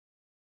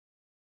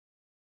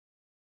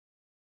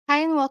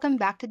Hi and welcome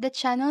back to the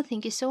channel.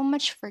 Thank you so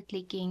much for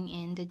clicking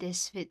into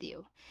this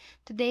video.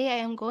 Today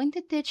I am going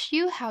to teach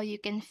you how you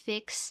can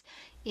fix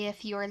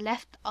if your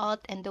left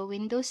alt and the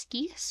Windows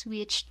key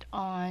switched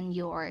on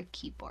your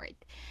keyboard.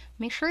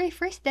 Make sure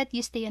first that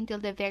you stay until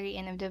the very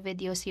end of the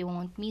video so you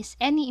won't miss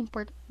any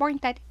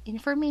important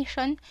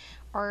information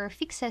or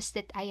fixes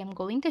that I am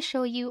going to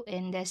show you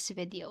in this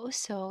video.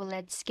 So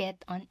let's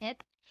get on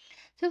it.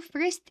 So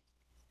first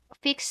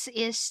fix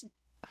is,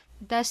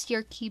 does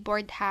your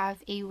keyboard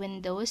have a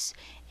Windows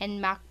and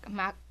Mac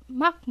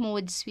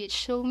mode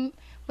switch? So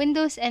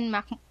Windows and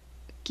Mac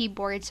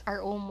keyboards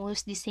are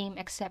almost the same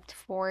except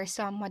for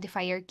some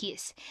modifier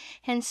keys.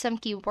 Hence, some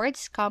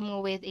keyboards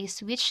come with a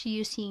switch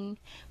using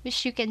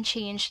which you can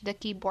change the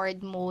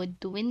keyboard mode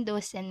to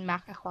Windows and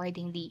Mac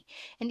accordingly.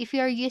 And if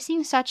you are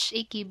using such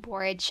a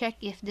keyboard, check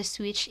if the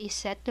switch is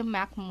set to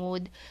Mac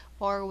mode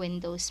or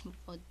Windows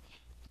mode.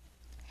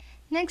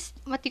 Next,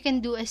 what you can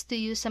do is to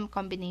use some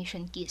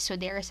combination keys. So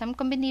there are some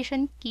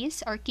combination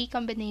keys or key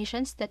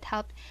combinations that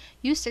help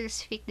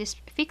users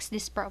fix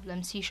these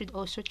problems. You should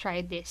also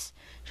try this.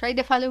 Try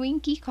the following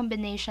key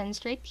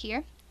combinations right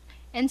here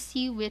and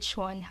see which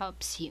one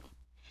helps you.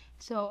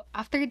 So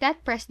after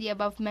that, press the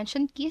above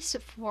mentioned keys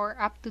for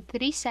up to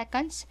 3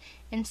 seconds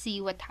and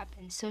see what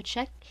happens. So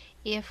check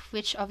if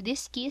which of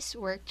these keys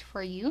worked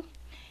for you.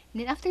 And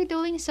then after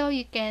doing so,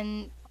 you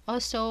can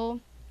also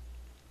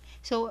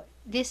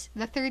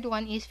the third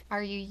one is,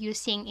 are you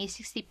using a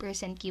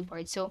 60%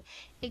 keyboard? So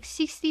a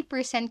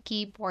 60%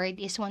 keyboard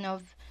is one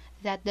of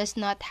that does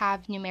not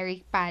have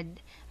numeric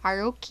pad,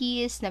 arrow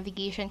keys,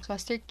 navigation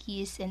cluster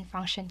keys, and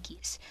function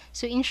keys.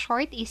 So in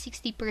short, a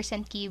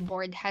 60%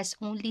 keyboard has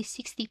only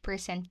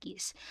 60%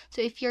 keys.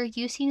 So if you're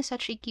using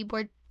such a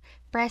keyboard,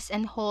 press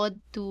and hold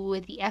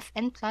to the F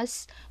and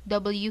plus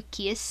W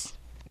keys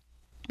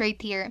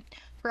right here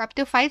for up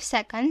to 5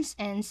 seconds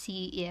and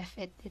see if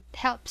it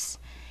helps.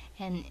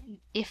 And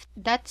if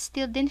that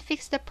still didn't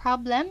fix the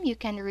problem, you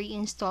can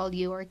reinstall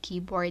your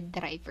keyboard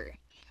driver.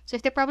 So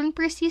if the problem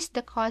persists,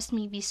 the cause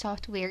may be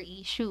software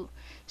issue.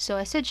 So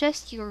I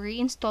suggest you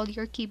reinstall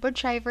your keyboard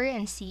driver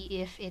and see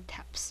if it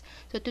helps.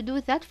 So to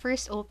do that,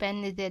 first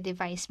open the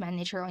device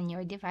manager on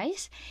your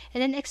device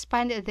and then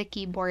expand the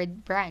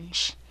keyboard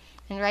branch.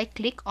 And right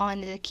click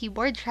on the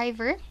keyboard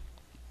driver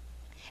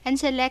and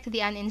select the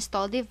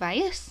uninstall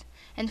device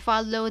and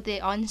follow the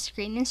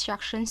on-screen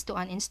instructions to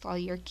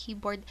uninstall your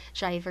keyboard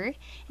driver.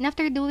 And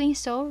after doing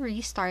so,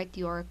 restart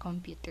your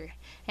computer.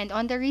 And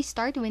on the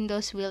restart,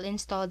 Windows will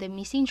install the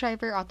missing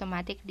driver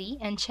automatically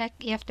and check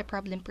if the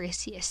problem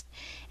persists.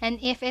 And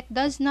if it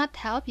does not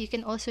help, you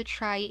can also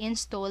try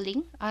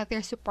installing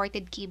other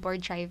supported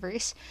keyboard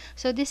drivers.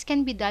 So this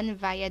can be done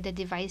via the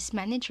device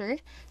manager.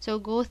 So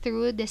go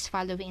through this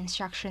following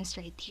instructions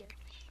right here.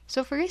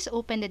 So first,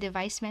 open the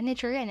device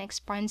manager and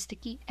expand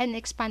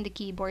the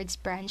keyboard's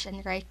branch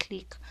and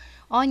right-click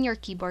on your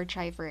keyboard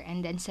driver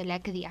and then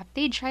select the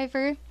update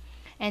driver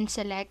and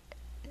select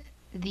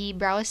the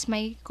browse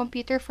my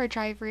computer for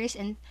drivers,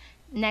 and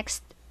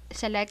next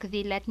select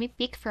the let me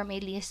pick from a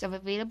list of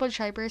available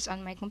drivers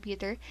on my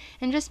computer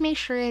and just make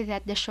sure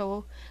that the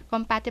show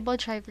compatible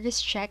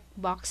drivers check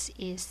box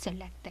is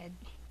selected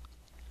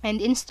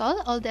and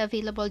install all the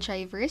available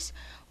drivers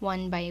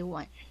one by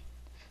one.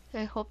 So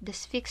I hope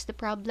this fixed the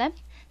problem.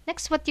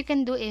 Next, what you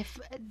can do if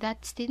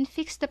that didn't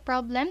fix the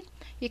problem,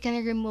 you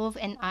can remove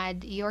and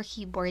add your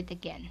keyboard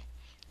again.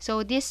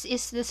 So this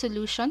is the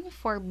solution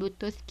for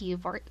Bluetooth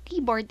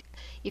keyboard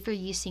if you're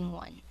using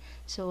one.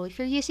 So if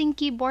you're using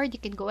keyboard, you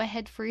can go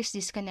ahead first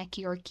disconnect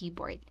your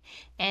keyboard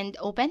and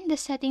open the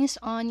settings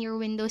on your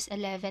Windows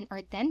 11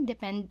 or 10,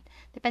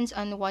 depends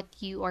on what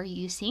you are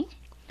using.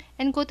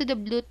 And go to the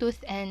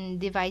Bluetooth and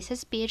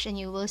devices page and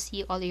you will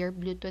see all your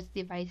Bluetooth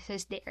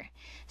devices there.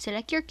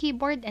 Select your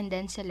keyboard and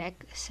then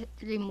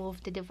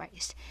remove the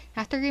device.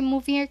 After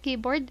removing your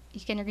keyboard,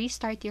 you can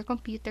restart your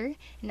computer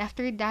and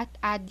after that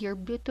add your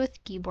Bluetooth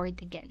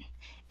keyboard again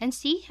and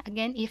see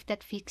again if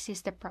that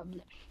fixes the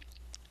problem.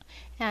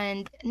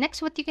 And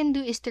next, what you can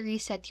do is to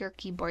reset your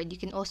keyboard. You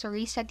can also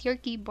reset your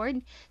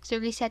keyboard. So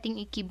resetting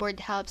a keyboard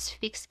helps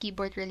fix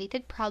keyboard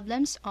related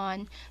problems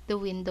on the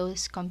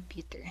Windows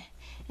computer.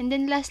 And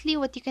then lastly,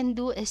 what you can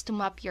do is to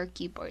map your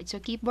keyboard. So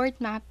keyboard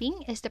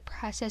mapping is the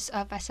process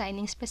of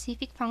assigning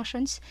specific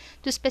functions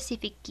to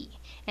specific key.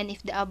 And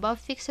if the above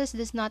fixes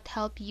does not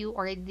help you,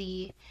 or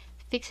the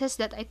fixes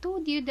that I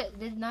told you that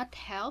did not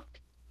help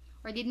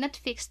or did not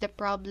fix the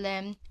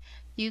problem,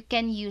 you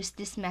can use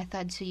this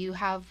method. So you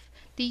have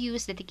to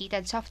use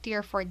dedicated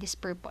software for this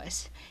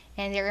purpose.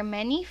 And there are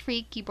many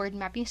free keyboard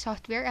mapping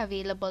software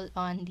available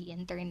on the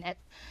internet.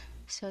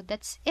 So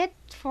that's it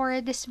for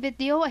this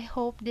video. I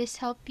hope this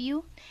helped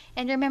you.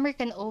 And remember, you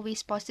can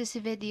always pause this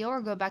video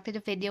or go back to the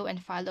video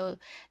and follow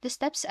the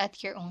steps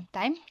at your own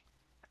time.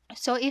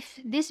 So if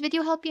this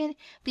video helped you,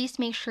 please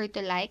make sure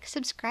to like,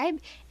 subscribe,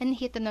 and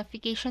hit the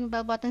notification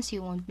bell button so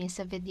you won't miss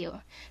a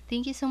video.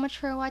 Thank you so much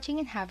for watching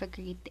and have a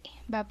great day.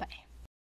 Bye-bye.